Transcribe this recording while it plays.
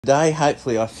Today,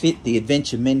 hopefully, I fit the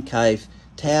Adventure Men Cave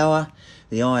tower,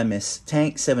 the IMS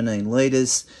Tanks, 17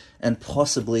 litres, and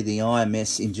possibly the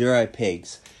IMS Enduro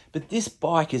pegs. But this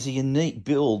bike is a unique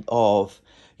build of,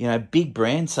 big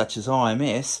brands such as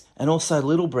IMS and also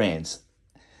little brands.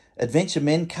 Adventure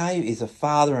Men Cave is a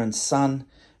father and son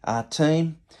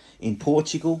team in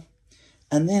Portugal.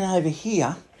 And then over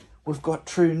here, we've got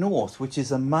True North, which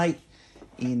is a mate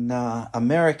in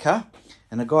America,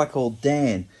 and a guy called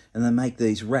Dan, and they make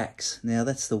these racks. Now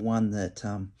that's the one that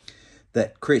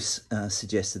that Chris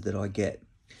suggested that I get.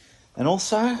 And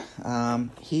also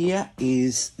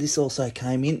this also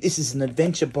came in. This is an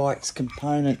Adventure Bikes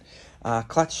component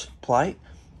clutch plate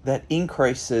that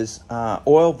increases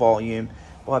oil volume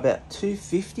by about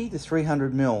 250 to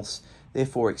 300 mils,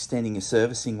 therefore extending your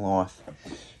servicing life.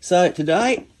 So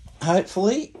today,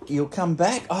 hopefully, you'll come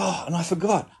back. Oh, and I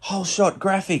forgot, whole shot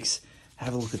graphics.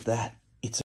 Have a look at that.